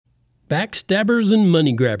Backstabbers and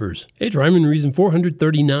money grabbers. It's Rhyme and Reason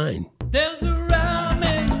 439. There's a rhyme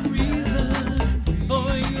and reason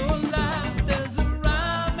for your life. There's a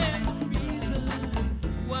rhyme and reason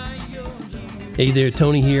why you're here. Hey there,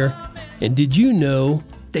 Tony here. And did you know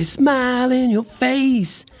they smile in your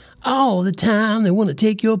face all the time? They want to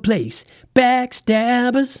take your place.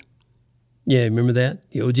 Backstabbers. Yeah, remember that?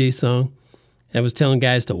 The OJ song? That was telling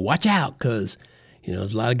guys to watch out because,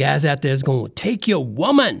 there's a lot of guys out there that's going to take your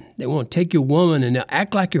woman. They want to take your woman and they'll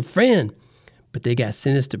act like your friend. But they got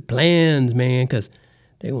sinister plans, man, because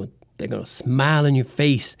they're going to smile in your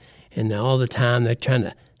face. And all the time they're trying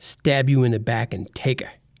to stab you in the back and take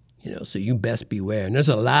her. So you best beware. And there's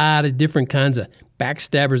a lot of different kinds of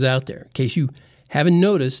backstabbers out there. In case you haven't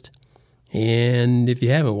noticed, and if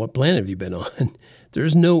you haven't, what planet have you been on?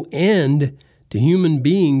 There's no end to human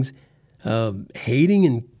beings hating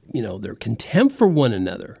and, their contempt for one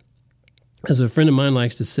another. As a friend of mine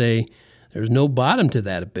likes to say, there's no bottom to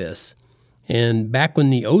that abyss. And back when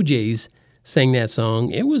the OJs sang that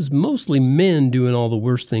song, it was mostly men doing all the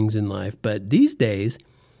worst things in life. But these days,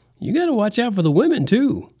 you got to watch out for the women,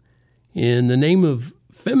 too. In the name of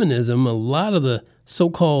feminism, a lot of the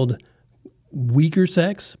so-called weaker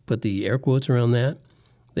sex, put the air quotes around that,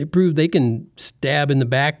 they prove they can stab in the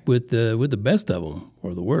back with the best of them,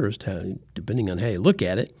 or the worst, depending on how you look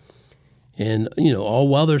at it. And, all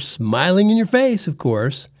while they're smiling in your face, of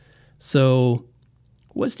course. So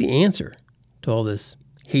what's the answer to all this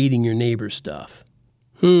hating your neighbor stuff?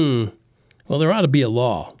 Well, there ought to be a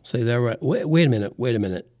law. Say that right. Wait a minute.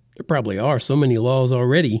 There probably are so many laws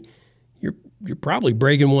already. You're probably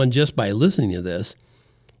breaking one just by listening to this.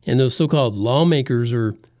 And those so-called lawmakers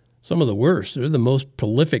are some of the worst. They're the most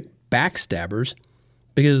prolific backstabbers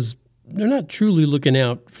because they're not truly looking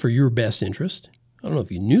out for your best interest. I don't know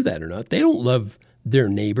if you knew that or not. They don't love their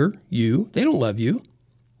neighbor, you. They don't love you.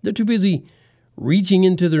 They're too busy reaching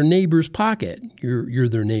into their neighbor's pocket. You're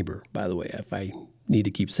their neighbor, by the way, if I need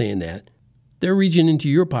to keep saying that. They're reaching into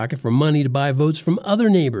your pocket for money to buy votes from other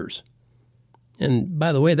neighbors. And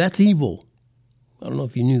by the way, that's evil. I don't know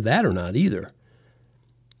if you knew that or not either.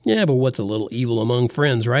 Yeah, but what's a little evil among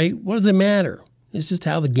friends, right? What does it matter? It's just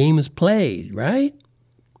how the game is played, right?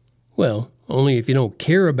 Well, only if you don't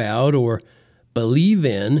care about or believe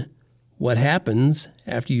in what happens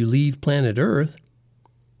after you leave planet Earth.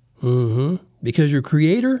 Because your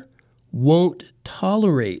Creator won't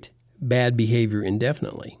tolerate bad behavior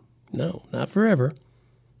indefinitely. No, not forever.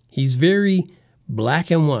 He's very black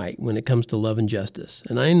and white when it comes to love and justice.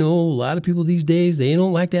 And I know a lot of people these days, they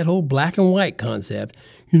don't like that whole black and white concept.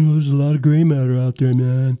 There's a lot of gray matter out there,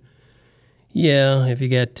 man. Yeah, if you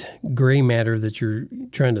got gray matter that you're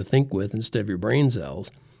trying to think with instead of your brain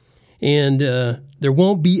cells. And there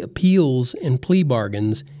won't be appeals and plea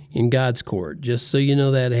bargains in God's court, just so you know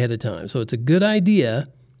that ahead of time. So it's a good idea.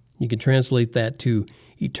 You can translate that to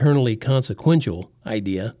eternally consequential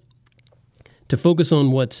idea, to focus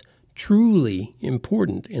on what's truly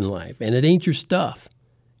important in life. And it ain't your stuff.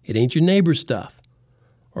 It ain't your neighbor's stuff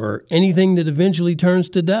or anything that eventually turns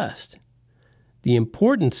to dust. The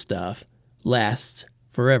important stuff lasts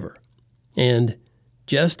forever. And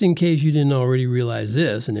just in case you didn't already realize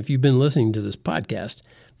this, and if you've been listening to this podcast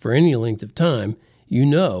for any length of time, you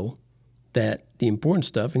know that the important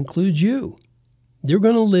stuff includes you. You're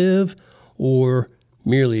going to live or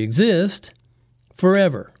merely exist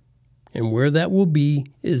forever. And where that will be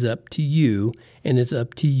is up to you, and it's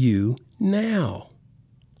up to you now.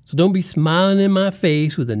 So don't be smiling in my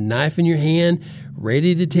face with a knife in your hand,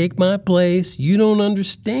 ready to take my place. You don't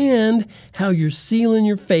understand how you're sealing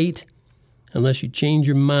your fate unless you change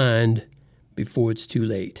your mind before it's too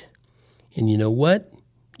late. And you know what?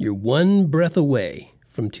 You're one breath away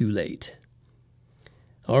from too late.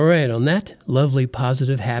 All right, on that lovely,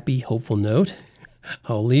 positive, happy, hopeful note,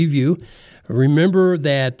 I'll leave you. Remember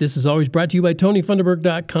that this is always brought to you by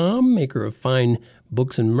TonyFunderberg.com, maker of fine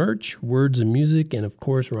books and merch, words and music, and of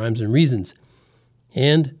course, rhymes and reasons.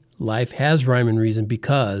 And life has rhyme and reason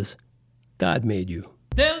because God made you.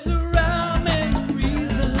 There's a rhyme